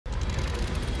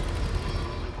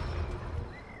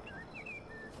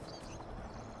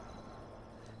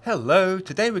Hello,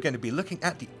 today we're going to be looking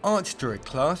at the Arcydruid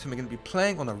class and we're going to be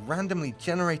playing on a randomly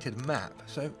generated map.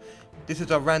 So this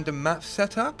is our random map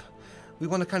setup. We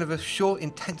want a kind of a short,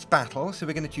 intense battle, so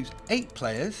we're going to choose 8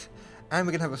 players and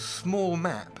we're going to have a small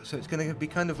map. So it's going to be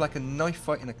kind of like a knife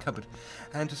fight in a cupboard.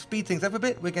 And to speed things up a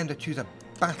bit, we're going to choose a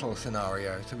battle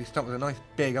scenario. So we start with a nice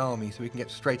big army so we can get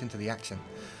straight into the action.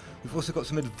 We've also got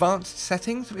some advanced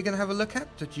settings that we're going to have a look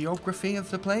at, the geography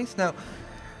of the place. Now,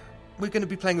 we're going to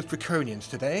be playing with Draconians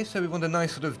today, so we want a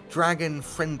nice sort of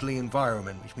dragon-friendly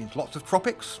environment, which means lots of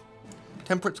tropics.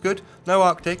 Temperate's good. No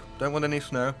Arctic, don't want any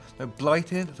snow. No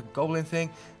Blighted, that's a goblin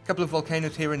thing. A couple of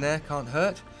volcanoes here and there, can't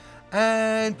hurt.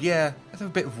 And yeah, let's have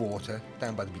a bit of water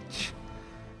down by the beach.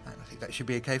 And I think that should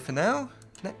be okay for now.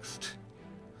 Next.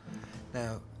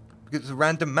 Now, because it's a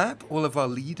random map, all of our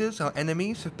leaders, our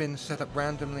enemies, have been set up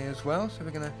randomly as well, so we're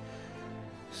going to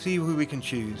see who we can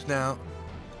choose. Now,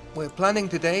 we're planning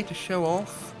today to show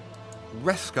off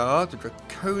Reskar, the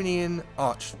Draconian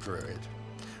Archdruid.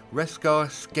 Reskar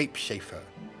Scapeshafer.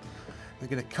 We're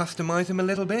going to customize him a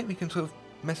little bit. We can sort of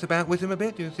mess about with him a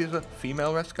bit. Here's a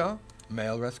female Reskar,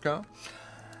 male Reskar.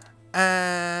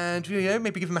 And, you know,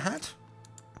 maybe give him a hat.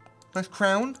 Nice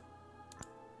crown.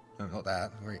 No, not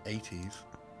that. Very 80s.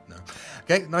 No.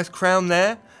 Okay, nice crown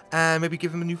there. And maybe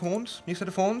give him a new horns. New set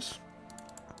of horns.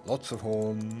 Lots of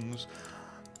horns.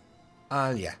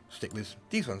 Yeah, stick with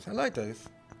these ones. I like those.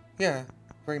 Yeah,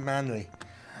 very manly.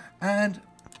 And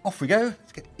off we go.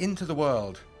 Let's get into the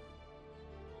world.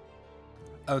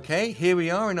 Okay, here we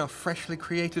are in our freshly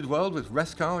created world with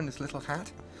Reskar and this little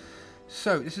hat.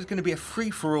 So, this is going to be a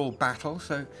free-for-all battle.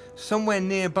 So, somewhere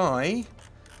nearby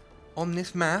on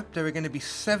this map, there are going to be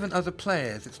 7 other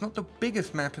players. It's not the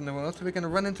biggest map in the world, so we're going to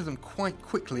run into them quite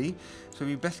quickly. So,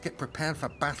 we best get prepared for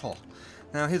battle.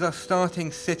 Now, here's our starting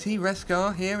city,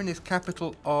 Reskar, here in his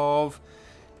capital of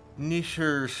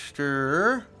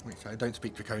Nisherster, which I don't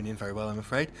speak Draconian very well, I'm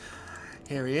afraid.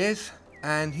 Here he is,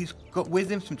 and he's got with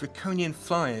him some Draconian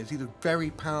flyers. These are very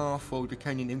powerful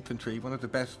Draconian infantry, one of the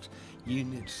best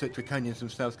units that Draconians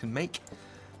themselves can make.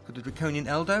 Got the Draconian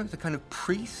Elder, the kind of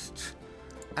priest,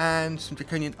 and some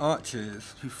Draconian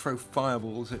archers who throw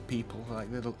fireballs at people, like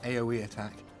little AoE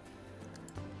attack.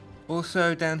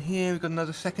 Also down here we've got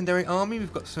another secondary army.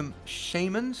 We've got some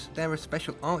shamans. They're a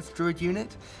special Arcydruid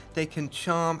unit. They can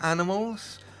charm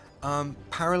animals,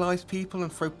 paralyze people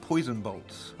and throw poison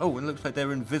bolts. Oh, and it looks like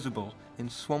they're invisible in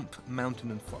swamp,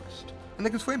 mountain and forest. And they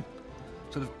can swim.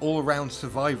 Sort of all-around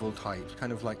survival types,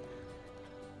 kind of like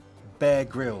Bear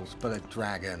Grylls, but a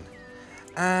dragon.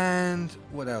 And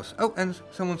what else? Oh, and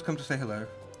someone's come to say hello.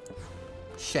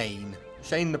 Shane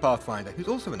the Pathfinder, who's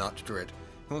also an Archdruid.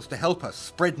 He wants to help us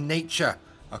spread nature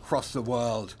across the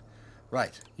world.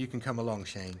 Right, you can come along,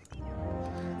 Shane.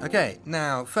 Okay,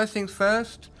 now, first things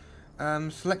first,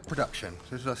 select production.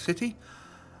 So this is our city.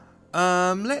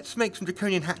 Let's make some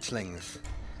Draconian hatchlings.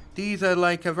 These are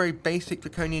like a very basic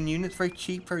Draconian units, very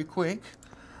cheap, very quick.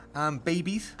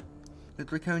 Babies, the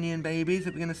Draconian babies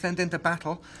that we're going to send into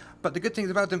battle. But the good things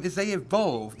about them is they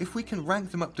evolve. If we can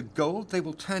rank them up to gold, they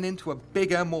will turn into a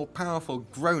bigger, more powerful,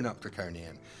 grown-up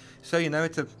Draconian. So, you know,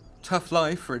 it's a tough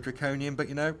life for a Draconian, but,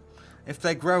 you know, if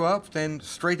they grow up, then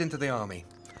straight into the army.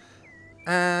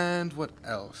 And what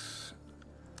else?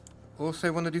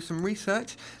 Also want to do some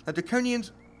research. Now,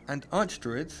 Draconians and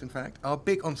Archdruids, in fact, are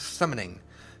big on summoning.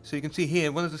 So you can see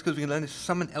here, one of the skills we can learn is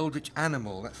Summon Eldritch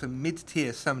Animal. That's a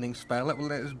mid-tier summoning spell that will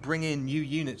let us bring in new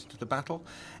units to the battle.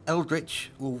 Eldritch,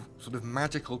 or sort of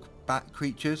magical bat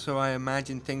creatures, so I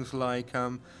imagine things like,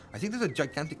 I think there's a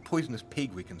gigantic poisonous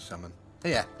pig we can summon.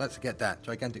 Yeah, let's get that.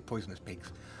 Gigantic poisonous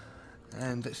pigs.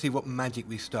 And let's see what magic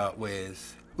we start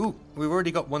with. Ooh, we've already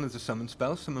got one of the summon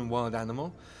spells, Summon Wild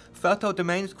Animal. Fertile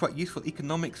Domain is quite useful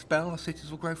economic spell. Our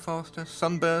cities will grow faster.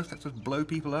 Sunburst, lets us blow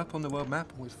people up on the world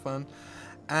map. Always fun.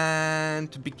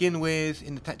 And to begin with,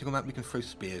 in the tactical map, we can throw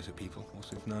spears at people.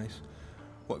 Also nice.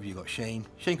 What have you got, Shane?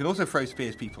 Shane can also throw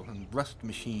spears at people. And rust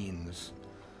machines.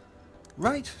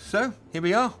 Right, so here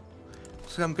we are.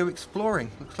 So go exploring.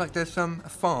 Looks like there's a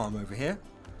farm over here.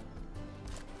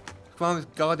 The farm is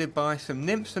guarded by some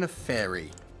nymphs and a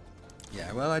fairy.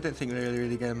 Yeah, well, I don't think we're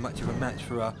really getting much of a match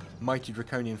for our mighty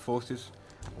Draconian forces.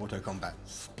 Auto combat.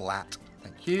 Splat.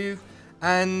 Thank you.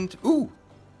 And, ooh!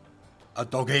 A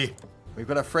doggy. We've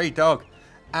got a free dog.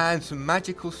 And some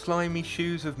magical slimy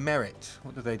shoes of merit.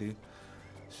 What do they do?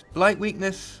 Blight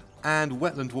weakness and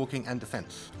wetland walking and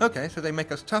defense. Okay, so they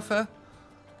make us tougher.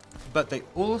 But they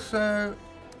also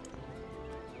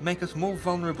make us more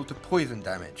vulnerable to poison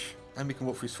damage. And we can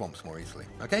walk through swamps more easily.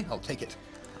 Okay, I'll take it.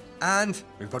 And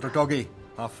we've got a doggy.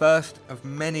 Our first of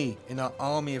many in our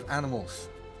army of animals.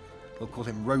 We'll call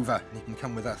him Rover, and he can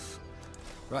come with us.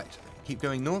 Right, keep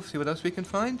going north, see what else we can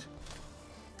find.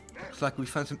 Looks like we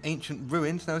found some ancient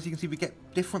ruins. Now, as you can see, we get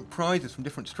different prizes from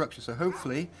different structures. So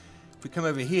hopefully, if we come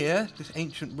over here, this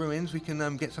ancient ruins, we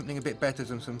can get something a bit better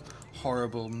than some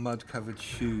horrible mud-covered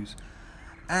shoes.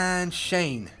 And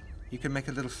Shane, you can make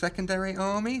a little secondary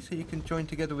army, so you can join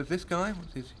together with this guy.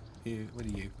 What's his? What are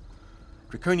you?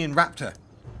 Draconian Raptor.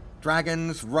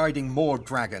 Dragons riding more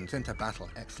dragons into battle.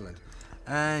 Excellent.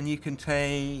 And you can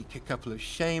take a couple of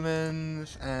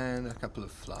shamans and a couple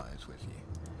of flyers with you.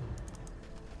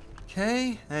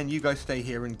 Okay, and you guys stay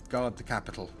here and guard the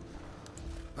capital.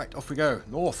 Right, off we go.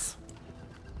 North.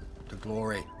 To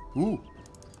glory. Ooh.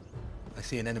 I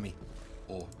see an enemy.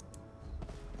 Or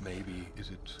maybe,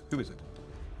 who is it?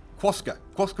 Quaska.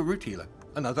 Quaska Root Healer.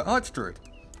 Another Arcydruid.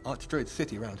 Arcydruid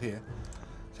city around here.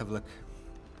 Let's have a look.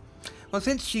 Well,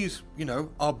 since she's, you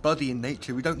know, our buddy in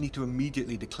nature, we don't need to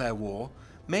immediately declare war.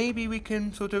 Maybe we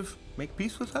can sort of make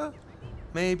peace with her?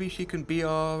 Maybe she can be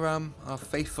our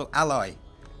faithful ally.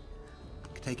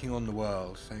 Taking on the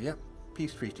world. So, yep,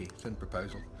 peace treaty. Send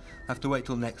proposal. Have to wait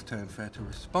till next turn for her to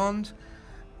respond.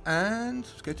 And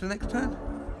let's go to the next turn.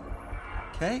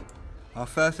 Okay. Our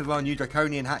first of our new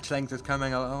draconian hatchlings is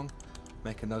coming along.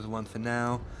 Make another one for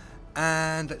now.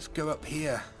 And let's go up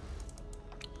here.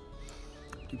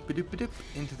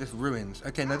 Into this ruins.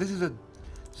 Okay, now this is a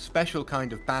special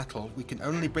kind of battle. We can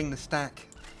only bring the stack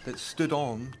that stood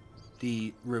on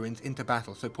the ruins into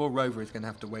battle. So poor Rover is going to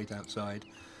have to wait outside.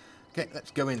 Okay,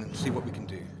 let's go in and see what we can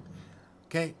do.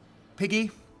 Okay, Piggy,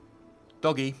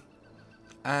 Doggy,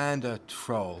 and a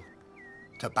Troll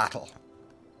to battle.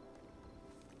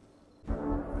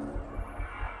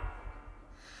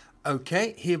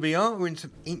 Okay, here we are. We're in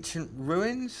some ancient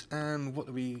ruins. And what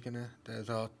are we gonna... There's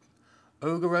our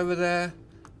Ogre over there.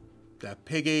 Their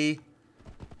Piggy.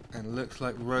 And it looks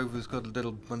like Rover's got a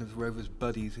little... One of Rover's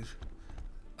buddies is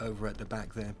over at the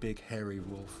back there. Big hairy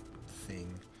wolf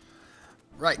thing.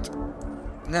 Right,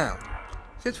 now,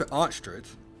 since we're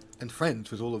Arcydruids and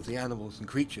friends with all of the animals and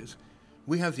creatures,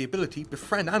 we have the ability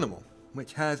Befriend Animal,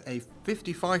 which has a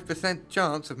 55%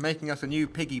 chance of making us a new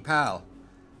piggy pal.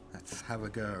 Let's have a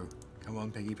go. Come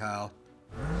on, piggy pal.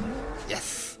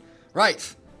 Yes!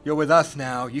 Right, you're with us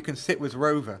now. You can sit with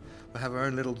Rover. We'll have our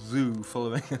own little zoo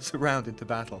following us around into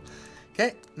battle.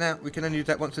 Okay, now we can only do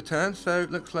that once a turn, so it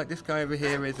looks like this guy over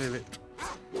here is a bit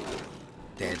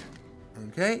dead.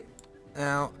 Okay.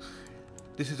 Now,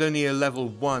 this is only a level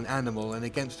 1 animal, and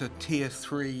against a tier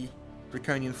 3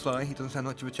 draconian fly, he doesn't stand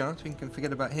much of a chance. We can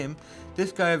forget about him.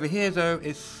 This guy over here, though,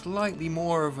 is slightly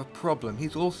more of a problem.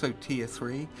 He's also tier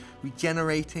 3,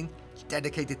 regenerating,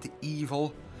 dedicated to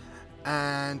evil,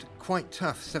 and quite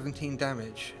tough, 17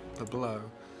 damage per blow.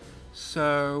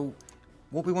 So,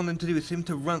 what we want him to do is him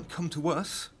to come to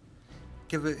us,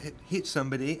 hit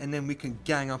somebody, and then we can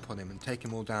gang up on him and take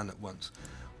him all down at once.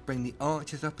 Bring the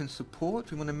archers up in support.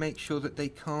 We want to make sure that he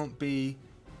can't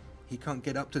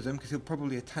get up to them, because he'll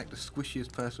probably attack the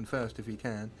squishiest person first if he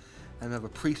can. And have a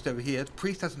priest over here. The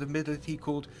priest has an ability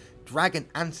called Dragon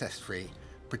Ancestry.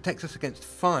 Protects us against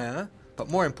fire, but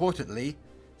more importantly,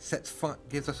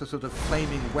 gives us a sort of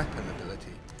flaming weapon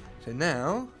ability. So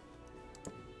now,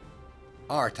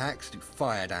 our attacks do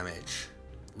fire damage.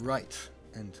 Right,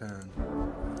 end turn.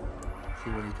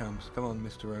 See where he comes. Come on,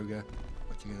 Mr. Ogre.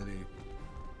 What you gonna do?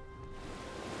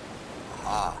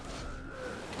 Ah!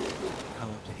 Come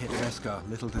up to hit Reskar.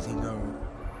 Little does he know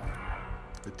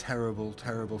the terrible,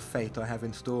 terrible fate I have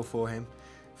in store for him.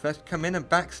 First, come in and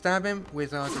backstab him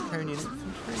with our draconian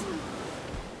infantry.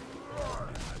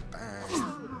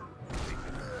 Bang.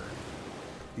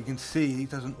 You can see he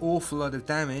does an awful lot of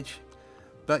damage,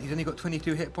 but he's only got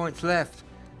 22 hit points left,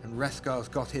 and Reskar's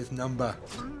got his number.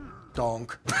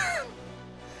 Donk.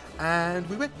 And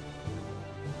we win.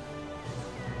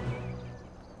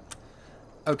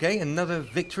 Okay, another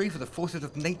victory for the forces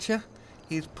of nature.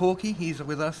 Here's Porky, he's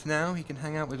with us now. He can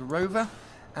hang out with Rover.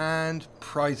 And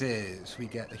prizes. We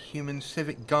get a human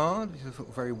civic guard, which is a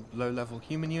very low-level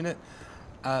human unit.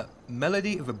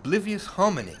 Melody of Oblivious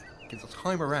Harmony. Gives us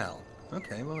high morale.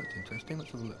 Okay, well, that's interesting.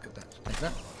 Let's have a look at that. Take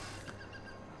that.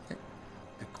 Okay.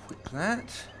 Equip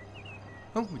that.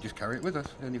 Oh, we just carry it with us.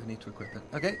 We don't even need to equip it.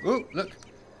 Okay. Oh, look.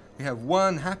 We have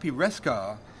one happy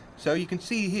Reskar. So you can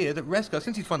see here that Reskar,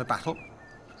 since he's won a battle,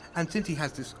 and since he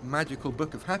has this magical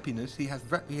book of happiness, he has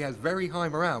very high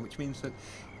morale, which means that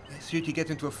should he get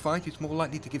into a fight, he's more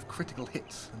likely to give critical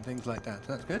hits and things like that.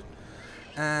 So that's good.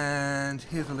 And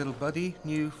here's a little buddy,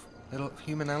 new little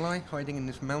human ally hiding in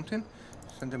this mountain.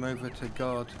 Send him over to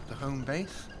guard the home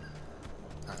base.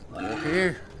 And walk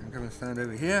here. I'm going to stand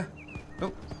over here.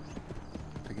 Oh,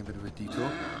 taking a bit of a detour.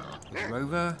 With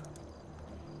Rover.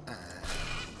 And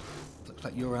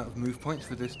looks like you're out of move points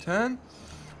for this turn.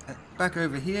 Back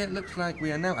over here, it looks like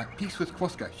we are now at peace with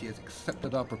Quoska. She has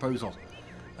accepted our proposal.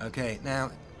 Okay, now,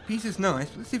 peace is nice,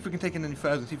 but let's see if we can take it any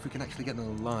further and see if we can actually get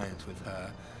an alliance with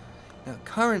her. Now,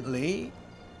 currently,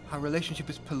 our relationship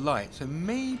is polite, so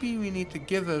maybe we need to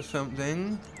give her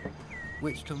something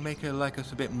which will make her like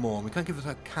us a bit more. We can't give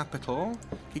her capital.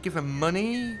 Can you give her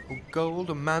money, or gold,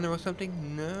 or mana or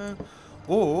something? No.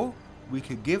 Or, we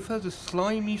could give her the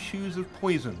slimy shoes of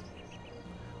poison.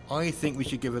 I think we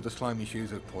should give her the slimy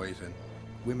shoes of poison.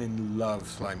 Women love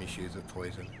slimy shoes of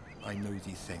poison. I know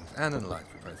these things. And an alliance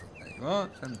proposal. There you are.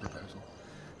 Send a proposal.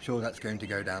 Sure, that's going to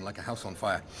go down like a house on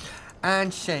fire.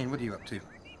 And Shane, what are you up to?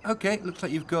 Okay, looks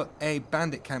like you've got a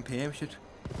bandit camp here. We should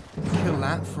kill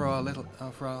that for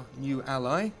our new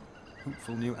ally.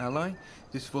 Hopeful new ally.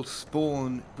 This will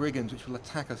spawn brigands which will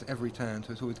attack us every turn,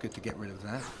 so it's always good to get rid of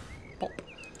that. Pop.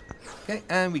 Okay,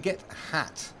 and we get a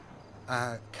hat.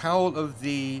 Cowl of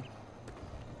the...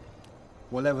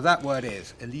 whatever that word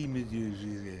is.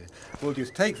 We'll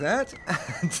just take that,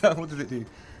 and what does it do?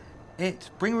 It's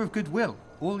bringer of goodwill.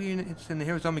 All units in the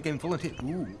Hero's Army gain volunteer.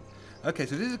 Ooh. Okay,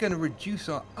 so this is going to reduce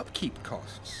our upkeep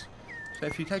costs. So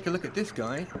if you take a look at this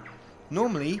guy,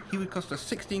 normally he would cost us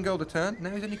 16 gold a turn.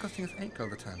 Now he's only costing us 8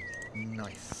 gold a turn.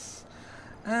 Nice.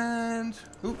 And,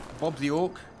 ooh, Bob's the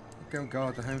Orc. Go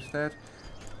guard the homestead.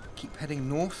 Keep heading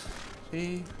north.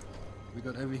 See? We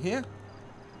got over here.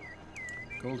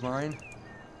 Gold mine.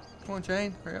 Come on,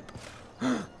 Jane, hurry up.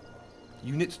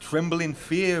 Units tremble in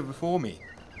fear before me.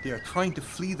 They are trying to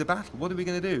flee the battle. What are we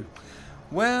going to do?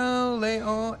 Well, they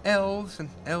are elves, and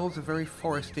elves are very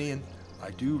foresty, and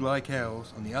I do like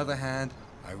elves. On the other hand,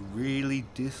 I really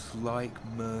dislike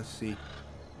mercy.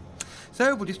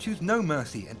 So we'll just choose no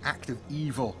mercy, an act of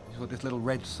evil, is what this little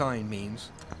red sign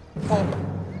means. Pop.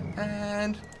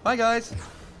 And bye, guys.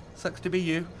 Sucks to be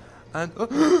you. And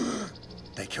oh,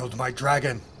 they killed my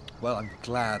dragon. Well, I'm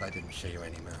glad I didn't show you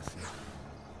any mercy.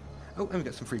 Oh, and we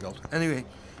got some free gold. Anyway,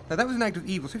 now that was an act of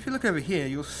evil. So if you look over here,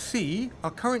 you'll see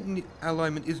our current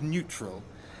alignment is neutral.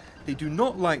 They do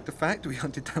not like the fact that we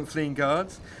hunted down fleeing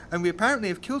guards, and we apparently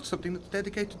have killed something that's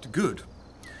dedicated to good.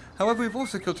 However, we've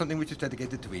also killed something which is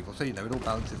dedicated to evil, so you know, it all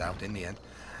balances out in the end.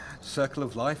 Circle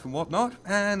of life and whatnot,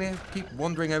 and keep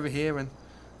wandering over here and...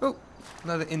 oh,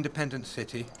 another independent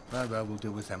city. Well, we'll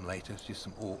deal with them later. It's just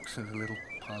some orcs and a little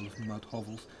pile of mud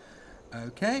hovels.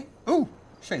 Okay. Oh,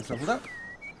 Shane's leveled up.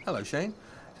 Hello, Shane.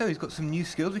 So he's got some new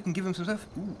skills. We can give him some stuff.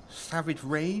 Ooh, Savage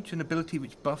Rage, an ability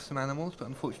which buffs some animals, but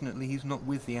unfortunately he's not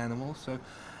with the animals, so...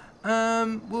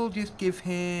 we'll just give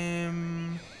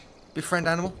him... Befriend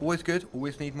animal. Always good.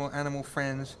 Always need more animal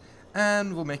friends.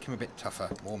 And we'll make him a bit tougher.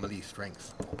 More melee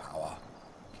strength. More power.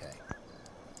 Okay.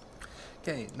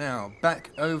 Okay, now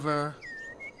back over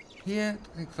here.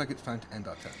 Looks like it's time to end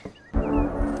our turn.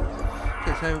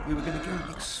 Okay, so we were going to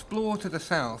go explore to the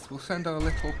south. We'll send our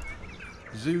little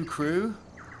zoo crew,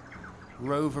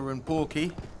 Rover and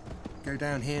Porky, go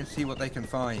down here and see what they can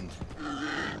find.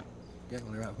 Okay,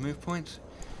 well, they're out of move points.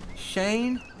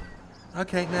 Shane.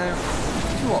 Okay, now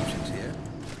there's two options here.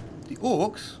 The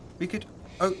orcs, we could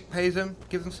pay them,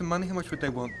 give them some money. How much would they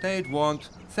want? They'd want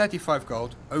 35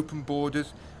 gold, open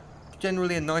borders.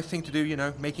 Generally a nice thing to do, you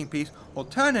know, making peace.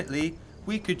 Alternately,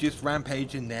 we could just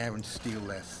rampage in there and steal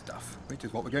their stuff, which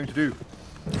is what we're going to do.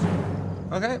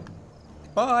 Okay,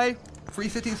 bye. Free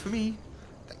cities for me.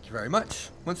 Thank you very much.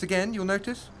 Once again, you'll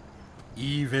notice,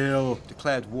 evil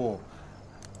declared war.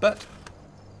 But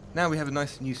now we have a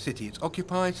nice new city. It's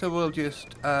occupied, so we'll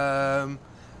just, well,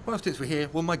 since we're here,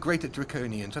 we'll migrate at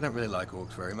Draconians. I don't really like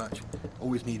orcs very much.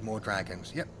 Always need more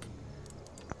dragons. Yep.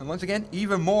 And once again,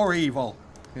 even more evil.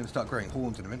 We're going to start growing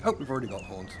horns in a minute. Oh, we've already got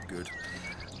horns. Good.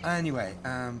 Anyway,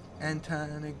 enter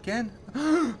and again.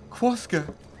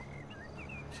 Quoska!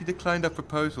 She declined our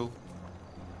proposal.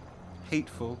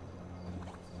 Hateful.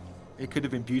 It could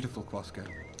have been beautiful, Quoska.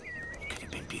 It could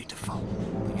have been beautiful,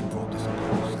 but you brought this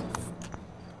upon yourself.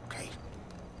 Okay.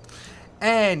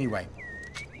 Anyway.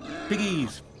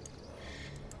 Piggies.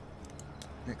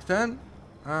 Next turn.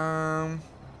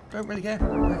 Don't really care.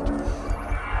 Right.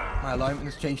 My alignment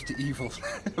has changed to evil.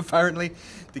 Apparently,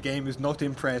 the game is not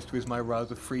impressed with my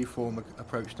rather free-form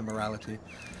approach to morality.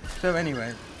 So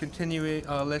anyway, continuing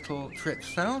our little trip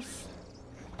south.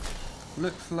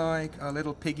 Looks like our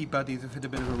little piggy buddies have hit a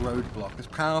bit of a roadblock. As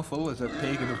powerful as a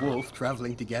pig and a wolf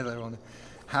travelling together on a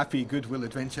happy goodwill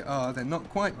adventure are, they're not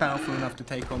quite powerful enough to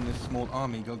take on this small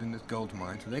army building this gold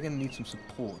mine. So they're going to need some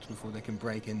support before they can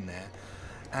break in there.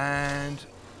 And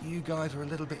you guys are a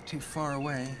little bit too far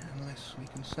away, unless we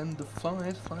can send the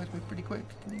flyers. Flyers move pretty quick.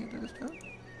 Can you get there this time?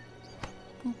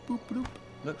 Boop, boop, boop.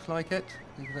 Looks like it.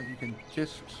 Looks like you can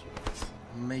just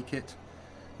make it.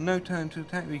 no turn to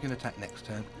attack. We can attack next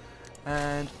turn.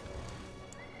 And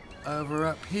over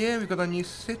up here, we've got our new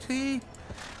city.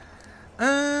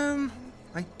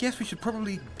 I guess we should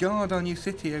probably guard our new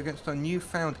city against our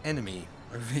newfound enemy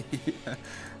over here.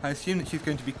 I assume that she's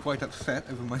going to be quite upset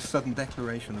over my sudden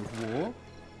declaration of war.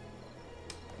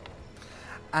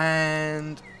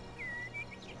 And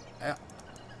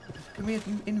can we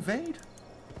invade?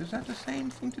 Is that the same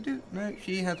thing to do? No,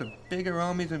 she has a bigger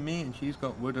army than me and she's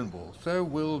got wooden walls. So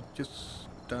we'll just,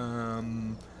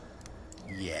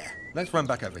 yeah. Let's run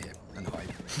back over here and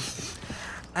hide.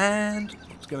 And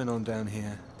what's going on down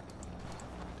here?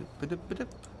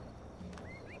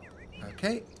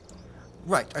 Okay.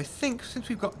 Right, I think since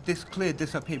we've got this cleared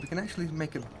this up here, we can actually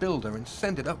make a builder and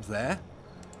send it up there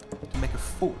to make a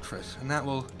fortress, and that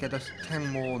will get us 10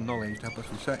 more knowledge to help us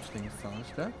research things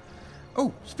faster.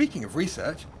 Oh, speaking of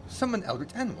research, summon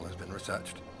eldritch animal has been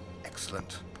researched.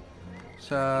 Excellent.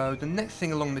 So the next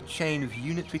thing along the chain of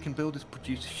units we can build is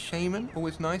produce shaman.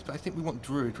 Always nice, but I think we want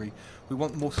druidry. We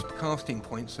want more casting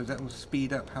points, so that will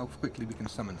speed up how quickly we can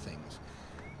summon things.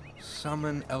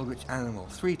 Summon eldritch animal.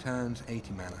 3 turns,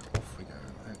 80 mana. Off we go.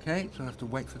 Okay, so I have to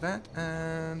wait for that,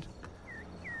 and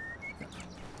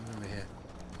over here.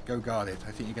 Go guard it.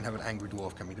 I think you can have an angry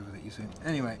dwarf coming to visit you soon.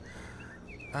 Anyway.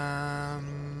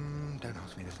 Don't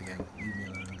ask me this again. Leave me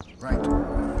alone. Right.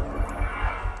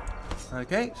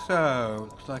 Okay, so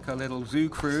looks like our little zoo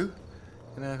crew.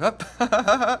 Up.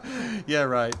 Yeah,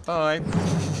 right. Bye.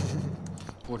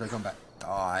 Auto combat.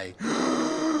 Die.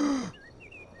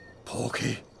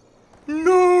 Porky.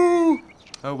 No.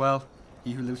 Oh well.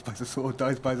 He who lives by the sword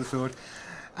dies by the sword.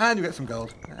 And we get some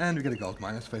gold. And we get a gold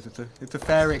mine. I suppose it's a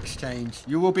fair exchange.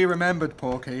 You will be remembered,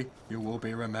 Porky. You will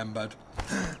be remembered.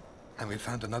 And we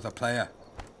found another player.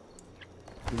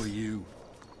 Who are you?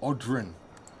 Odrin.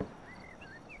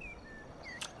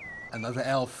 Another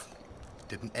elf.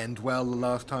 Didn't end well the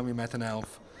last time we met an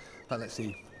elf. But let's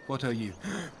see. What are you?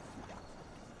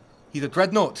 He's a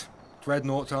dreadnought.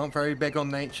 Dreadnoughts aren't very big on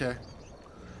nature.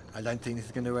 I don't think this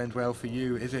is going to end well for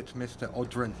you, is it, Mr.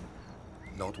 Odrin?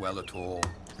 Not well at all.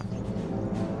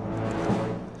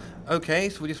 Okay,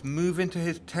 so we'll just move into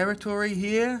his territory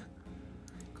here.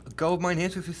 Got a gold mine here,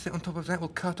 so if we sit on top of that, we'll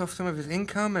cut off some of his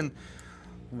income. And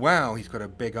wow, he's got a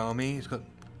big army. He's got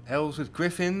elves with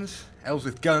griffins, elves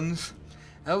with guns,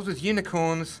 elves with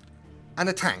unicorns, and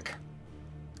a tank.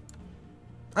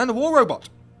 And a war robot.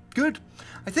 Good.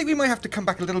 I think we might have to come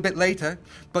back a little bit later,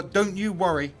 but don't you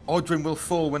worry, Odrin will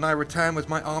fall when I return with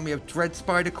my army of dread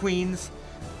spider queens,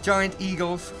 giant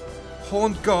eagles,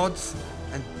 horned gods,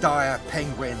 and dire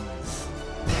penguins.